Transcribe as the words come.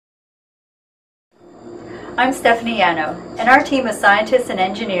I'm Stephanie Yanow, and our team of scientists and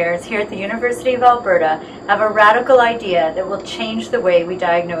engineers here at the University of Alberta have a radical idea that will change the way we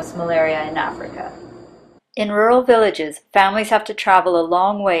diagnose malaria in Africa. In rural villages, families have to travel a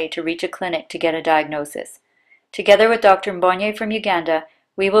long way to reach a clinic to get a diagnosis. Together with Dr. Mbonye from Uganda,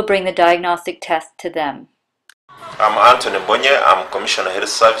 we will bring the diagnostic test to them. I'm Anthony Mbonye. I'm Commissioner of Health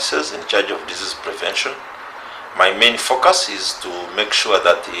Services in charge of disease prevention. My main focus is to make sure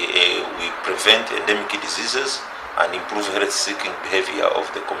that we prevent endemic diseases and improve health-seeking behavior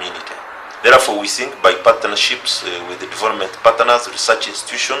of the community. Therefore, we think by partnerships with the development partners, research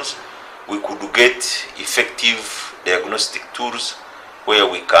institutions, we could get effective diagnostic tools where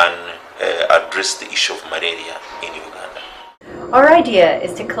we can address the issue of malaria in Uganda. Our idea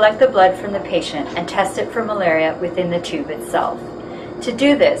is to collect the blood from the patient and test it for malaria within the tube itself. To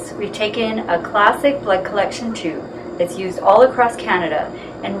do this, we've taken a classic blood collection tube that's used all across Canada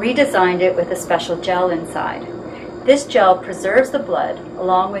and redesigned it with a special gel inside. This gel preserves the blood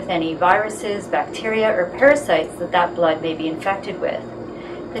along with any viruses, bacteria, or parasites that blood may be infected with.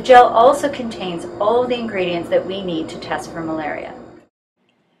 The gel also contains all of the ingredients that we need to test for malaria.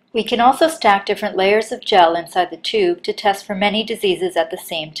 We can also stack different layers of gel inside the tube to test for many diseases at the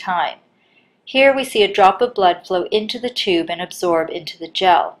same time. Here we see a drop of blood flow into the tube and absorb into the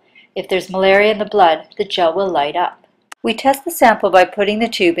gel. If there's malaria in the blood, the gel will light up. We test the sample by putting the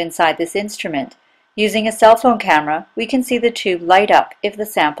tube inside this instrument. Using a cell phone camera, we can see the tube light up if the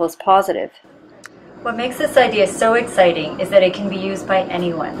sample is positive. What makes this idea so exciting is that it can be used by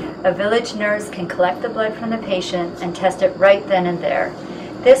anyone. A village nurse can collect the blood from the patient and test it right then and there.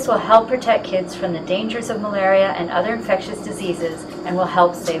 This will help protect kids from the dangers of malaria and other infectious diseases and will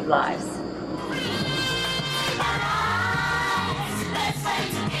help save lives.